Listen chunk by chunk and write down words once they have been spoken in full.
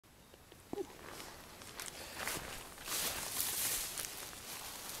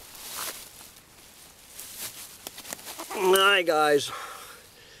Hi guys,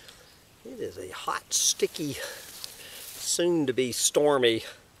 it is a hot, sticky, soon to be stormy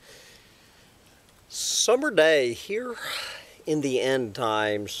summer day here in the end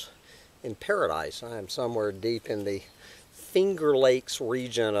times in paradise. I am somewhere deep in the Finger Lakes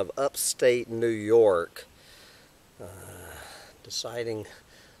region of upstate New York, deciding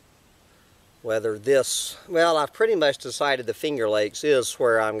whether this, well, I've pretty much decided the Finger Lakes is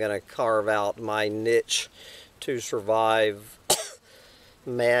where I'm going to carve out my niche to survive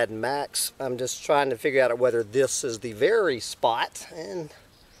Mad Max. I'm just trying to figure out whether this is the very spot, and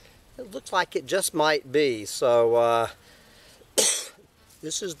it looks like it just might be. So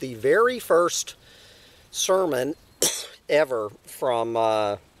this is the very first sermon ever from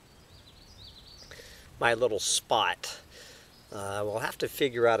my little spot. We'll have to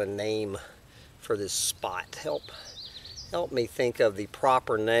figure out a name for this spot. Help me think of the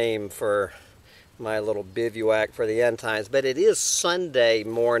proper name for my little bivouac for the end times. But it is Sunday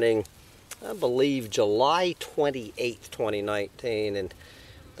morning, I believe July 28th, 2019, and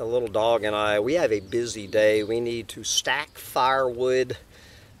the little dog and I, we have a busy day. We need to stack firewood.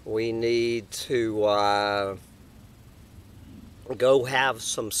 We need to go have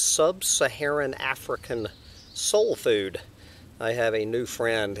some sub-Saharan African soul food. I have a new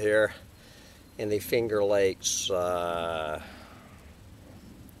friend here in the Finger Lakes who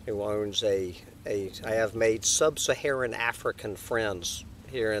owns I have made sub-Saharan African friends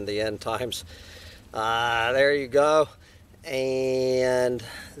here in the end times. There you go. And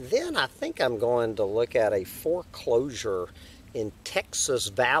then I think I'm going to look at a foreclosure in Texas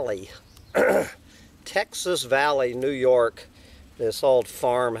Valley. Texas Valley, New York. This old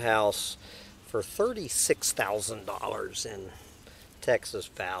farmhouse for $36,000 in Texas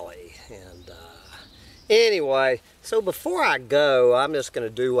Valley. And anyway, so before I go, I'm just going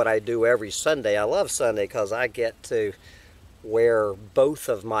to do what I do every Sunday. I love Sunday because I get to wear both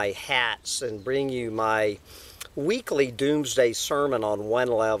of my hats and bring you my weekly Doomsday Sermon on one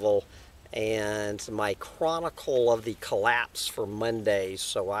level and my Chronicle of the Collapse for Mondays,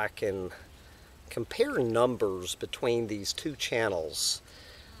 so I can compare numbers between these two channels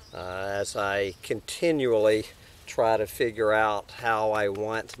as I continually try to figure out how I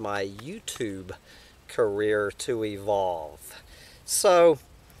want my YouTube career to evolve. So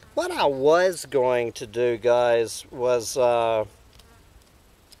what I was going to do, guys, was I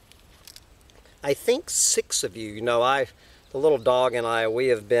think 6 of you, the little dog and I, we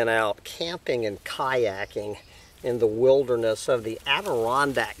have been out camping and kayaking in the wilderness of the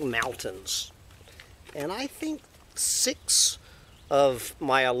Adirondack Mountains. And I think 6 of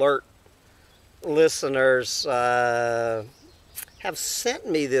my alert listeners have sent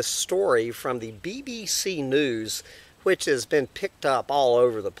me this story from the BBC News, which has been picked up all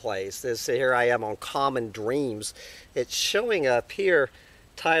over the place. Here I am on Common Dreams. It's showing up here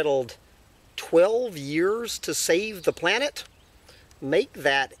titled 12 Years to Save the Planet. Make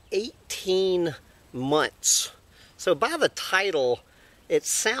that 18 months. So by the title, it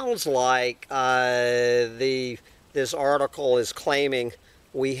sounds like this article is claiming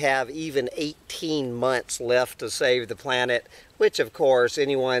we have even 18 months left to save the planet, which of course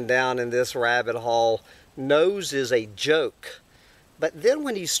anyone down in this rabbit hole knows is a joke. But then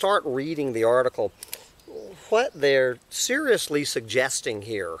when you start reading the article, what they're seriously suggesting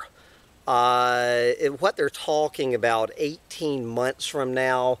here, what they're talking about 18 months from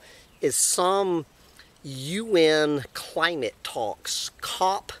now, is some UN climate talks,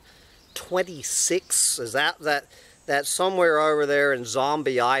 COP26, is that's somewhere over there in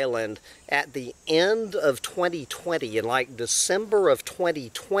Zombie Island at the end of 2020, in like December of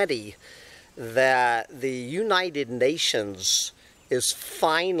 2020, that the United Nations is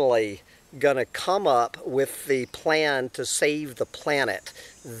finally going to come up with the plan to save the planet.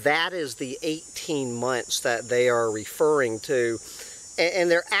 That is the 18 months that they are referring to.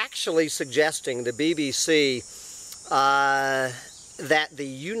 And they're actually suggesting, the BBC, that the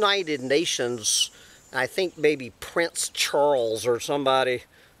United Nations, I think maybe Prince Charles or somebody,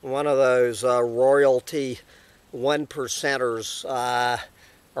 one of those royalty 1%ers, are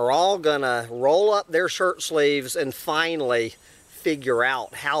all going to roll up their shirt sleeves and finally figure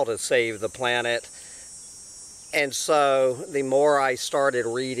out how to save the planet. And so the more I started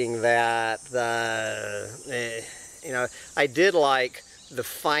reading that, I did like the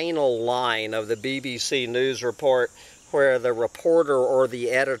final line of the BBC News report where the reporter or the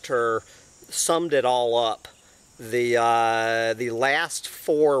editor summed it all up. The last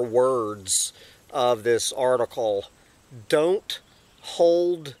 4 words of this article: "Don't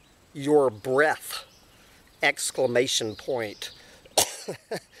hold your breath!" Exclamation point.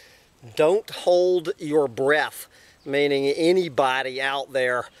 Don't hold your breath. meaning anybody out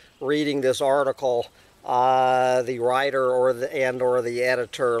there reading this article, the writer or the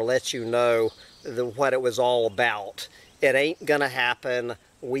editor lets you know what it was all about. It ain't gonna happen.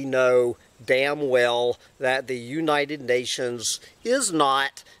 We know damn well that the United Nations is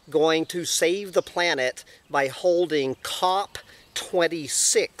not going to save the planet by holding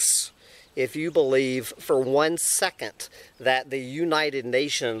COP26. If you believe for 1 second that the United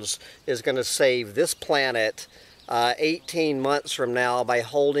Nations is going to save this planet 18 months from now by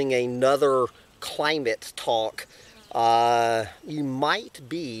holding another climate talk, you might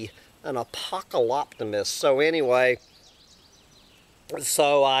be an apocalyptimist. So anyway,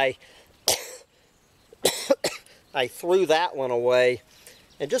 I threw that one away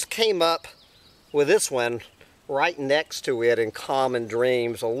and just came up with this one right next to it in Common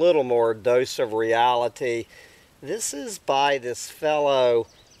Dreams, a little more dose of reality. This is by this fellow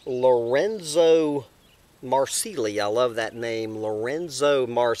Lorenzo Marsili. I love that name, Lorenzo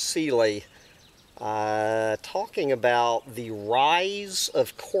Marsili, talking about the rise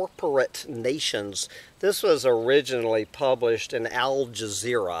of corporate nations. This was originally published in Al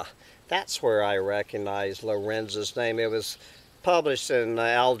Jazeera. That's where I recognize Lorenzo's name. It was published in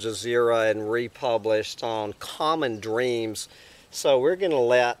Al Jazeera and republished on Common Dreams. So we're going to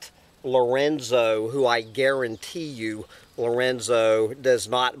let Lorenzo, who I guarantee you, Lorenzo does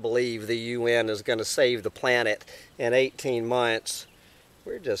not believe the UN is going to save the planet in 18 months.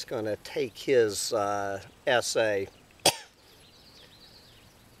 We're just going to take his essay.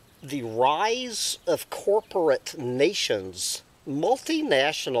 The rise of corporate nations.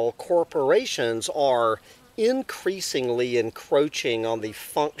 Multinational corporations are increasingly encroaching on the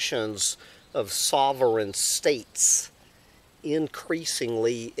functions of sovereign states.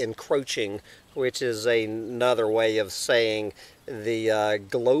 Increasingly encroaching, which is another way of saying the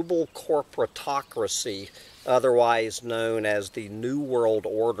global corporatocracy, otherwise known as the New World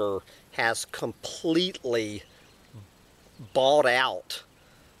Order, has completely bought out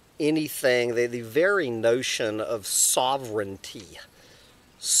anything, the very notion of sovereignty,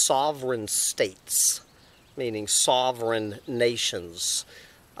 sovereign states, meaning sovereign nations.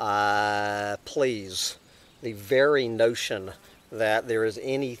 Please, the very notion that there is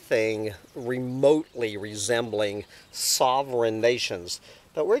anything remotely resembling sovereign nations.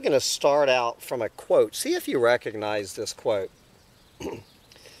 But we're going to start out from a quote. See if you recognize this quote.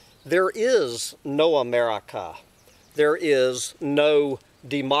 There is no America. There is no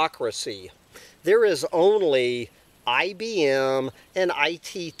democracy. There is only IBM and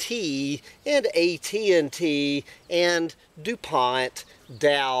ITT and AT&T and DuPont,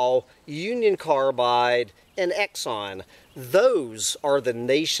 Dow, Union Carbide, and Exxon. Those are the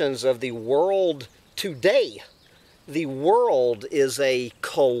nations of the world today. The world is a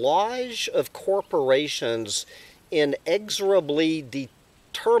collage of corporations inexorably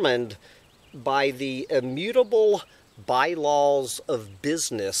determined by the immutable bylaws of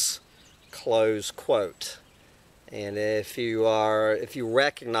business, close quote. And if you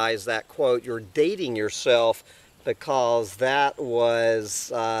recognize that quote, you're dating yourself, because that was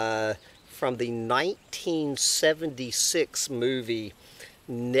from the 1976 movie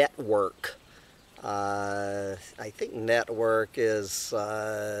Network. I think Network is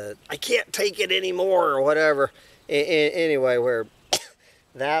I Can't Take It Anymore or whatever. Anyway, where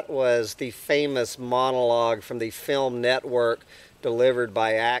that was the famous monologue from the film Network, delivered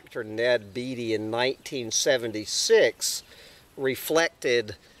by actor Ned Beatty in 1976,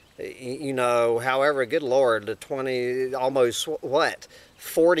 reflected, you know, however, good Lord, the 20, almost, what,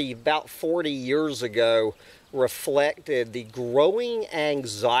 40, about 40 years ago, reflected the growing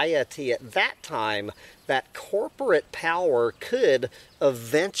anxiety at that time that corporate power could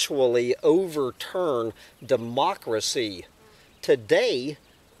eventually overturn democracy. Today,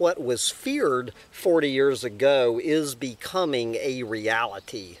 what was feared 40 years ago is becoming a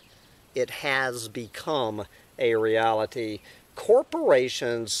reality. It has become a reality.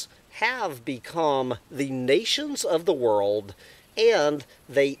 Corporations have become the nations of the world, and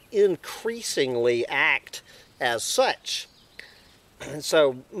they increasingly act as such. And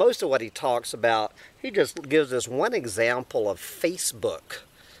so most of what he talks about, he just gives us one example of Facebook.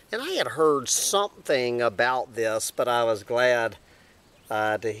 And I had heard something about this, but I was glad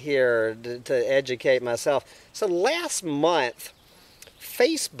to educate myself. So last month,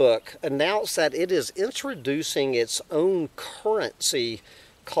 Facebook announced that it is introducing its own currency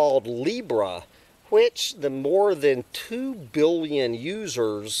called Libra, which the more than 2 billion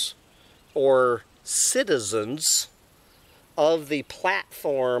users or citizens of the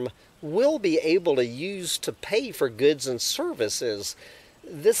platform will be able to use to pay for goods and services.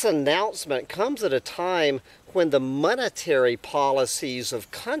 This announcement comes at a time when the monetary policies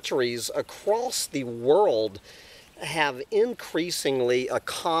of countries across the world have increasingly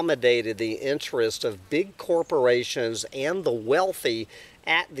accommodated the interest of big corporations and the wealthy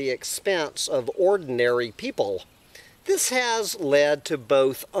at the expense of ordinary people. This has led to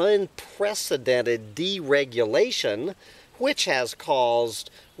both unprecedented deregulation, which has caused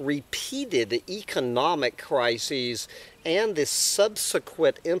repeated economic crises, and the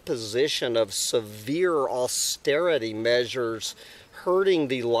subsequent imposition of severe austerity measures hurting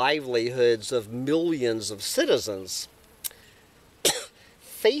the livelihoods of millions of citizens.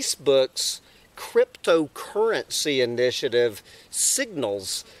 Facebook's cryptocurrency initiative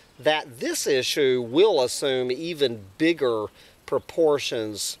signals that this issue will assume even bigger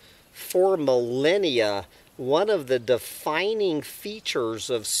proportions. For millennia, one of the defining features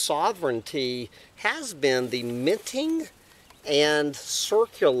of sovereignty has been the minting and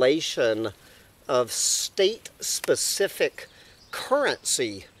circulation of state-specific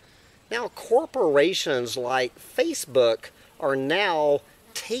currency. Now, corporations like Facebook are now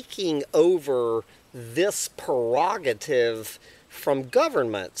taking over this prerogative from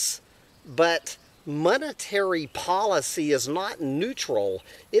governments. But monetary policy is not neutral.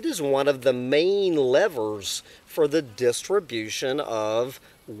 It is one of the main levers for the distribution of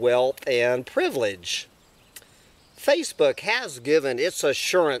wealth and privilege. Facebook has given its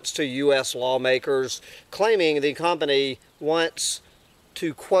assurance to U.S. lawmakers, claiming the company wants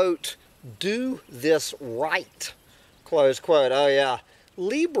to, quote, do this right, close quote. Oh yeah,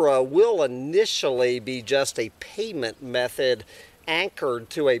 Libra will initially be just a payment method anchored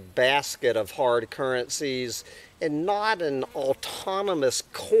to a basket of hard currencies and not an autonomous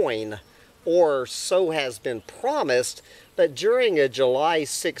coin, or so has been promised. But during a July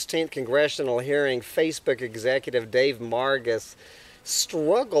 16th congressional hearing, Facebook executive Dave Margus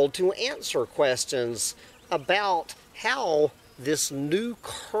struggled to answer questions about how this new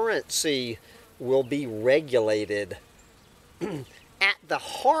currency will be regulated. At the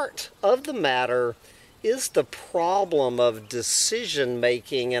heart of the matter is the problem of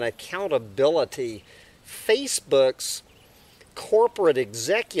decision-making and accountability. Facebook's corporate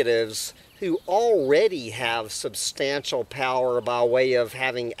executives, who already have substantial power by way of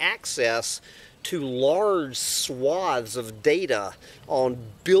having access to large swaths of data on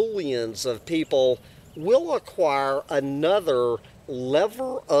billions of people, will acquire another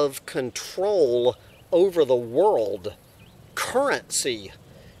lever of control over the world: currency.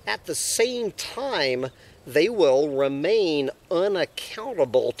 At the same time, they will remain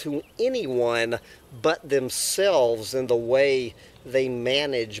unaccountable to anyone but themselves in the way they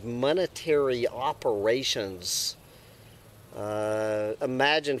manage monetary operations.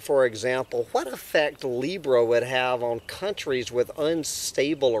 Imagine, for example, what effect Libra would have on countries with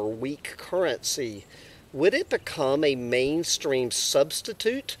unstable or weak currency. Would it become a mainstream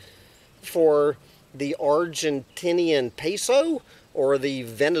substitute for the Argentinian peso or the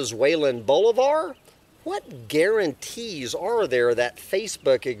Venezuelan bolivar? What guarantees are there that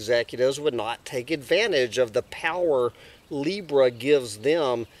Facebook executives would not take advantage of the power Libra gives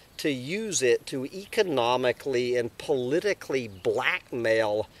them to use it to economically and politically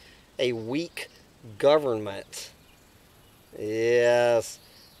blackmail a weak government? Yes,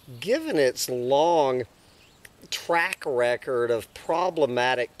 given its long track record of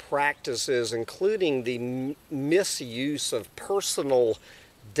problematic practices, including the misuse of personal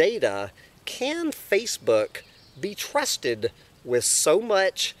data, can Facebook be trusted with so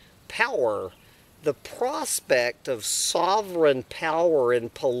much power? The prospect of sovereign power in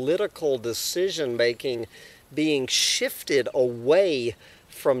political decision-making being shifted away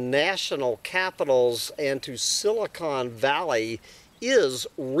from national capitals and to Silicon Valley is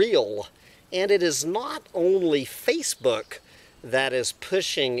real. And it is not only Facebook that is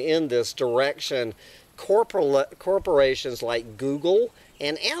pushing in this direction. Corporations like Google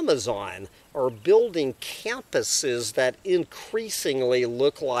and Amazon are building campuses that increasingly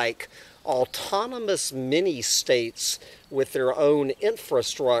look like autonomous mini-states with their own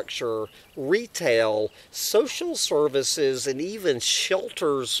infrastructure, retail, social services, and even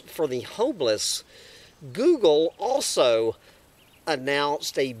shelters for the homeless. Google also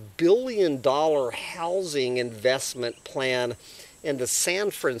announced a $1 billion housing investment plan in the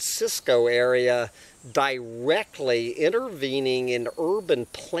San Francisco area, directly intervening in urban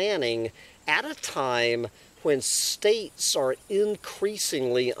planning at a time when states are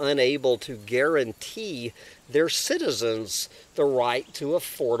increasingly unable to guarantee their citizens the right to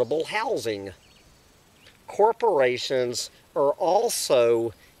affordable housing. Corporations are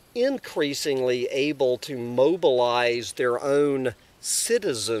also increasingly able to mobilize their own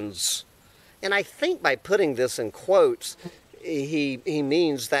citizens. And I think by putting this in quotes, he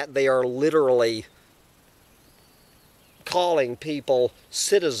means that they are literally calling people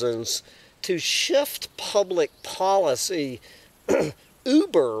citizens. To shift public policy,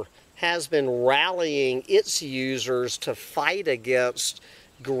 Uber has been rallying its users to fight against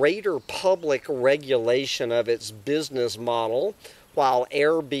greater public regulation of its business model, while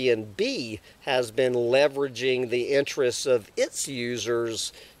Airbnb has been leveraging the interests of its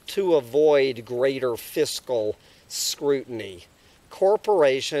users to avoid greater fiscal scrutiny.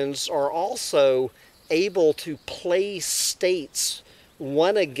 Corporations are also able to play states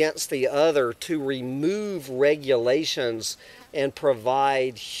one against the other to remove regulations and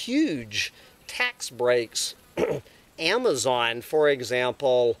provide huge tax breaks. Amazon, for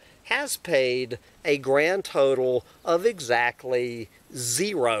example, has paid a grand total of exactly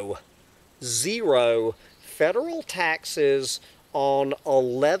zero federal taxes on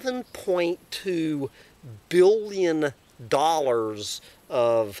 $11.2 billion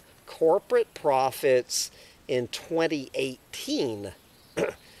of corporate profits in 2018.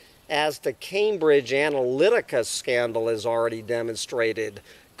 As the Cambridge Analytica scandal has already demonstrated,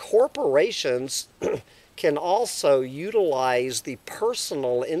 corporations can also utilize the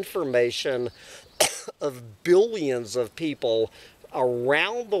personal information of billions of people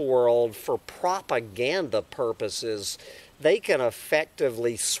around the world for propaganda purposes. They can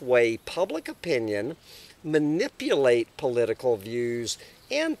effectively sway public opinion, manipulate political views,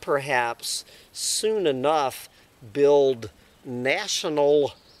 and perhaps soon enough build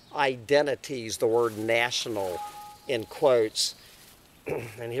national identities, the word national in quotes.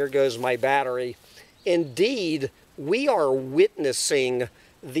 And here goes my battery. Indeed, we are witnessing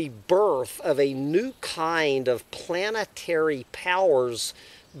the birth of a new kind of planetary powers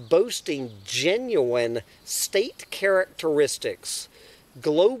boasting genuine state characteristics,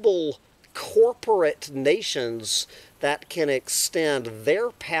 global corporate nations that can extend their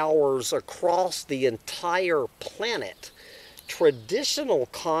powers across the entire planet. Traditional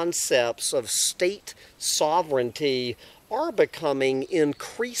concepts of state sovereignty are becoming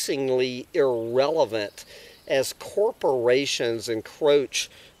increasingly irrelevant as corporations encroach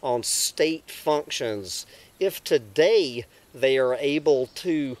on state functions. If today they are able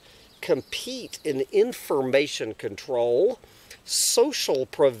to compete in information control, social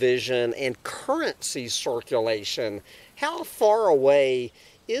provision, and currency circulation, how far away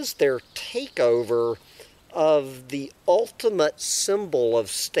is their takeover of the ultimate symbol of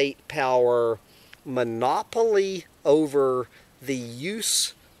state power, monopoly over the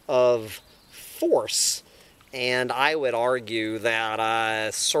use of force? And I would argue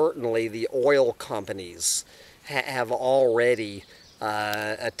that certainly the oil companies have already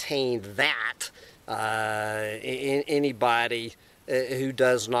attained that. Anybody who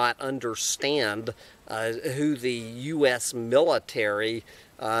does not understand who the U.S. military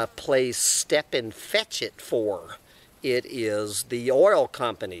plays step and fetch it for, it is the oil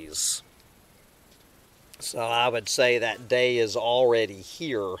companies. So I would say that day is already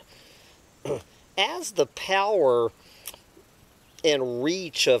here. As the power and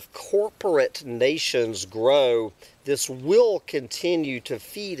reach of corporate nations grow, this will continue to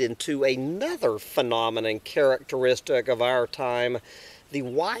feed into another phenomenon characteristic of our time, the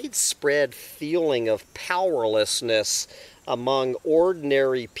widespread feeling of powerlessness among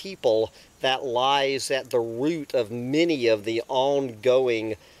ordinary people that lies at the root of many of the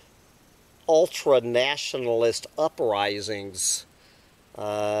ongoing ultra-nationalist uprisings.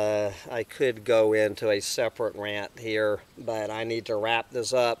 I could go into a separate rant here, but I need to wrap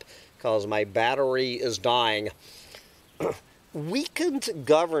this up because my battery is dying. Weakened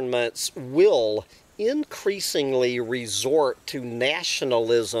governments will increasingly resort to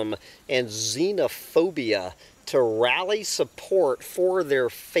nationalism and xenophobia to rally support for their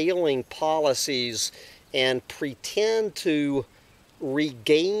failing policies and pretend to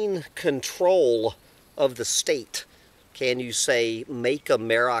regain control of the state. Can you say, make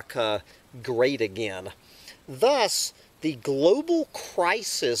America great again? Thus, the global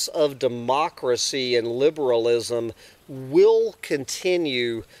crisis of democracy and liberalism will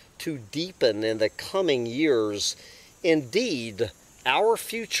continue to deepen in the coming years. Indeed, our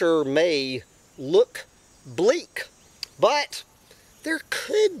future may look bleak, but there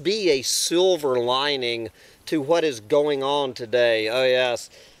could be a silver lining to what is going on today. Oh yes,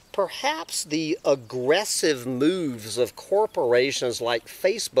 perhaps the aggressive moves of corporations like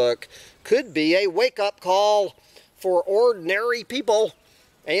Facebook could be a wake-up call for ordinary people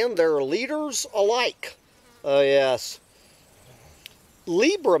and their leaders alike. Oh yes.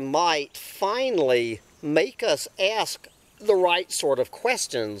 Libra might finally make us ask the right sort of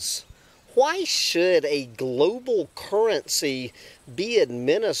questions. Why should a global currency be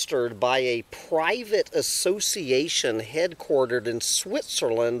administered by a private association headquartered in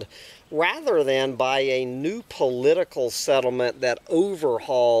Switzerland rather than by a new political settlement that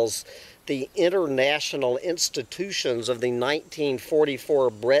overhauls the international institutions of the 1944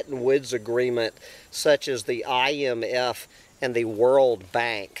 Bretton Woods Agreement, such as the IMF and the World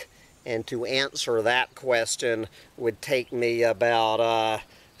Bank? And to answer that question would take me about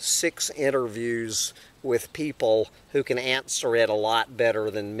 6 interviews with people who can answer it a lot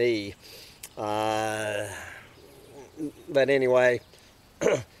better than me. But anyway,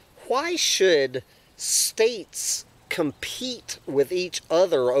 why should states compete with each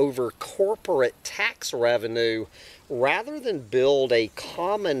other over corporate tax revenue rather than build a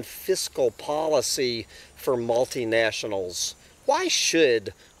common fiscal policy for multinationals? Why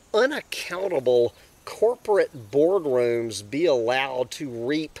should unaccountable corporate boardrooms be allowed to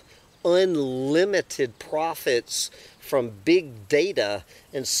reap unlimited profits from big data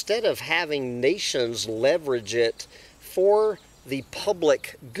instead of having nations leverage it for the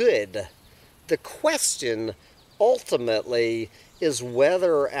public good? The question ultimately is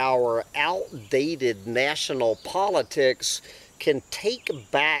whether our outdated national politics can take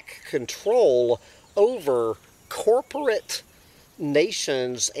back control over corporate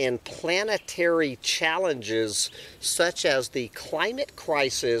nations and planetary challenges such as the climate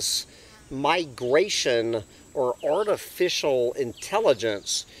crisis, migration, or artificial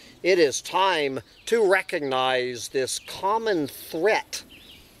intelligence. It is time to recognize this common threat,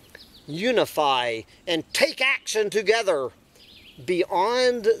 unify, and take action together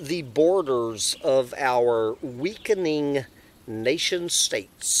beyond the borders of our weakening nation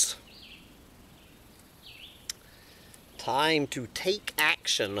states. Time to take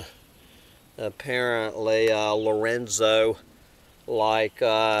action. Apparently, Lorenzo, like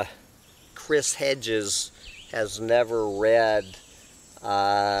Chris Hedges, has never read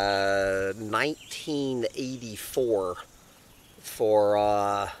 1984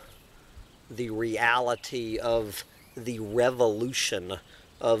 for the reality of the revolution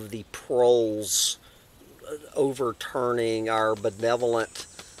of the proles overturning our benevolent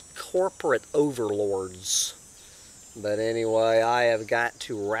corporate overlords. But anyway, I have got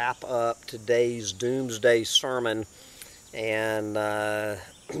to wrap up today's Doomsday Sermon, and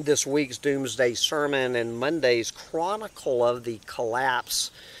this week's Doomsday Sermon and Monday's Chronicle of the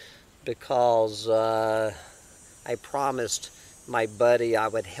Collapse, because I promised my buddy I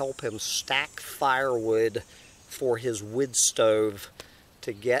would help him stack firewood for his wood stove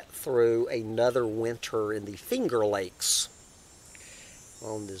to get through another winter in the Finger Lakes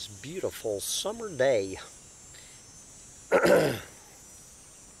on this beautiful summer day.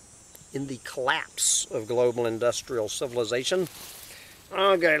 In the collapse of global industrial civilization.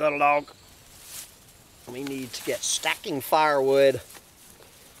 Okay, little dog. We need to get stacking firewood,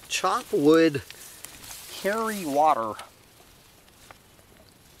 chop wood, carry water.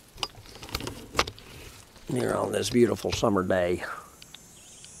 Here on this beautiful summer day.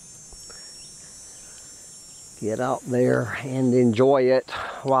 Get out there and enjoy it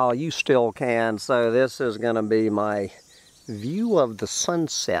while you still can. So this is going to be my view of the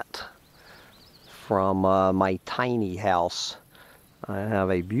sunset from my tiny house. I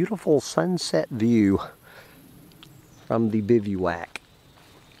have a beautiful sunset view from the bivouac.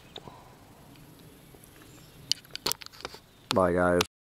 Bye guys.